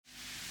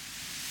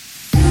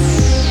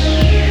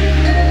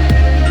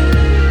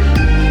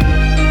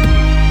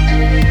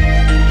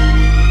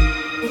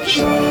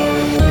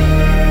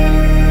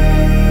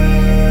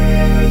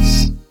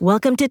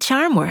Welcome to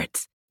Charm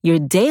Words, your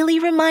daily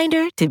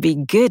reminder to be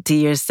good to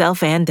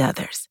yourself and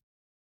others.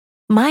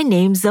 My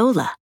name's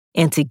Zola,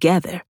 and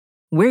together,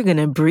 we're going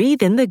to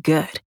breathe in the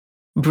good,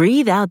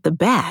 breathe out the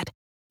bad,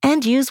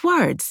 and use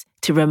words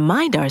to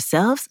remind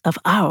ourselves of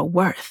our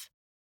worth.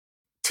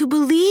 To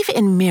believe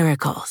in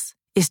miracles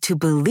is to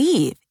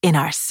believe in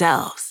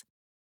ourselves.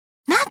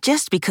 Not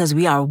just because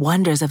we are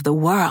wonders of the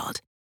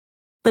world,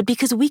 but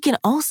because we can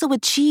also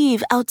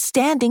achieve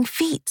outstanding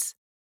feats.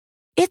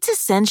 It's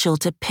essential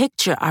to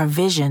picture our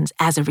visions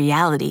as a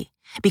reality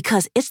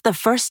because it's the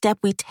first step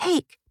we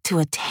take to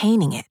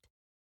attaining it.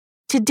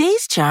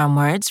 Today's charm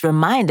words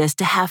remind us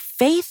to have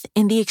faith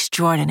in the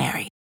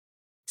extraordinary.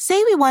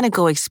 Say we want to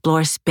go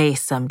explore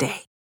space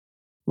someday.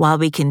 While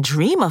we can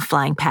dream of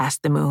flying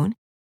past the moon,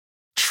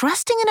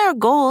 trusting in our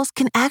goals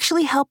can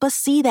actually help us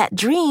see that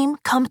dream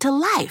come to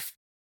life.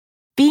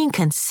 Being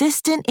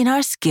consistent in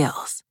our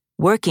skills,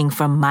 working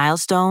from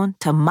milestone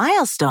to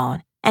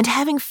milestone, and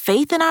having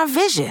faith in our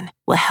vision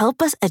will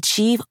help us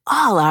achieve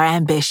all our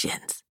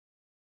ambitions.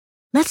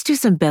 Let's do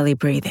some belly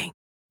breathing.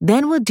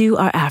 Then we'll do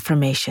our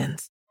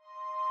affirmations.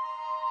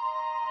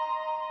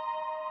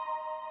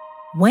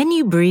 When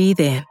you breathe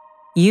in,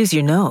 use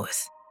your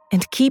nose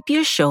and keep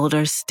your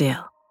shoulders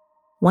still.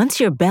 Once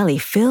your belly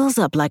fills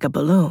up like a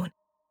balloon,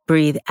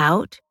 breathe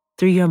out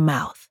through your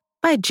mouth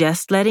by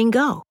just letting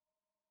go.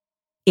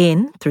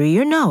 In through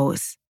your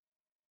nose,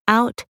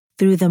 out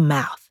through the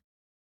mouth.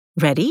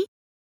 Ready?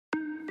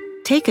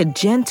 Take a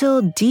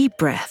gentle, deep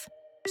breath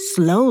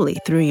slowly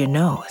through your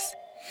nose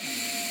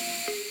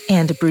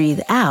and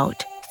breathe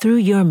out through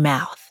your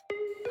mouth.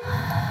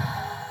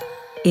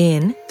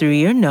 In through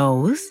your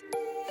nose,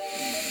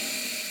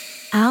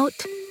 out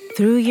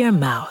through your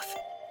mouth.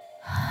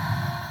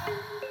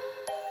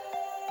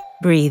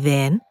 Breathe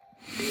in,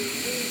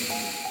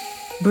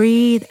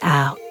 breathe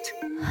out.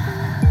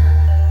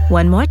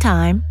 One more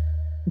time.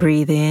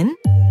 Breathe in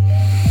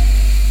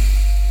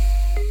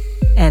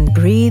and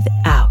breathe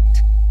out.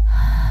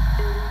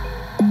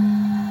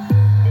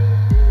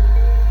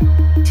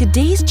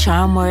 Today's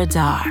charm words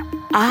are,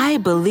 I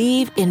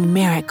believe in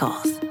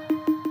miracles.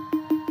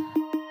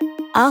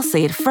 I'll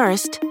say it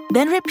first,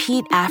 then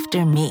repeat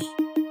after me.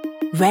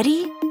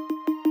 Ready?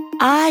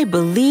 I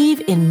believe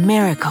in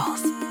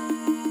miracles.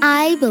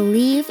 I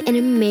believe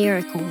in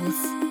miracles.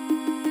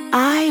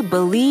 I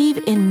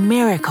believe in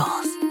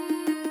miracles.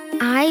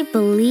 I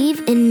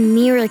believe in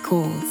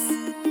miracles.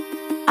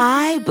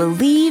 I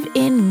believe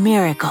in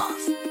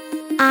miracles.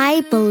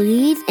 I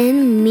believe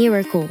in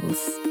miracles.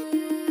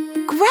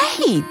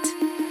 Great!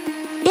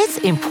 It's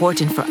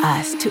important for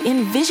us to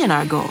envision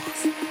our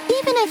goals,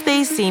 even if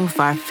they seem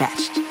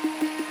far-fetched,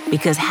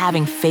 because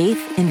having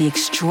faith in the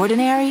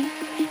extraordinary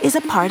is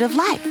a part of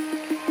life.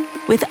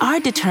 With our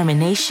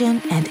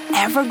determination and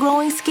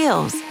ever-growing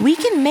skills, we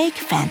can make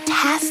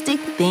fantastic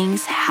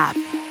things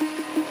happen.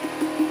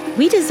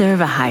 We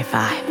deserve a high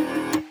five.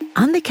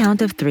 On the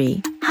count of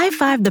 3,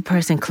 high-five the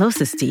person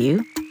closest to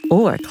you,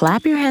 or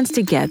clap your hands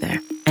together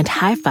and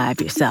high-five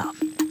yourself.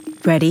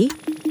 Ready?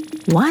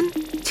 1,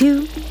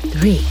 2,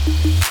 3.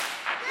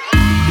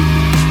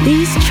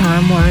 These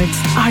charm words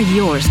are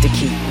yours to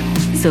keep,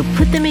 so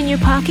put them in your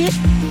pocket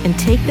and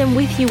take them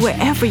with you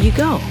wherever you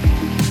go.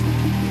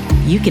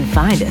 You can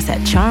find us at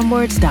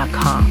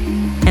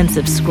charmwords.com and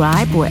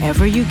subscribe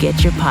wherever you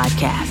get your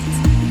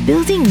podcasts.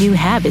 Building new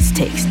habits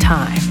takes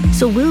time,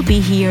 so we'll be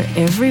here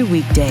every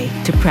weekday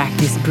to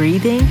practice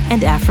breathing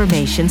and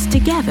affirmations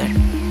together.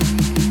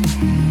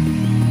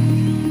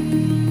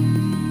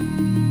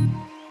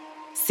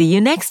 See you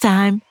next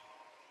time.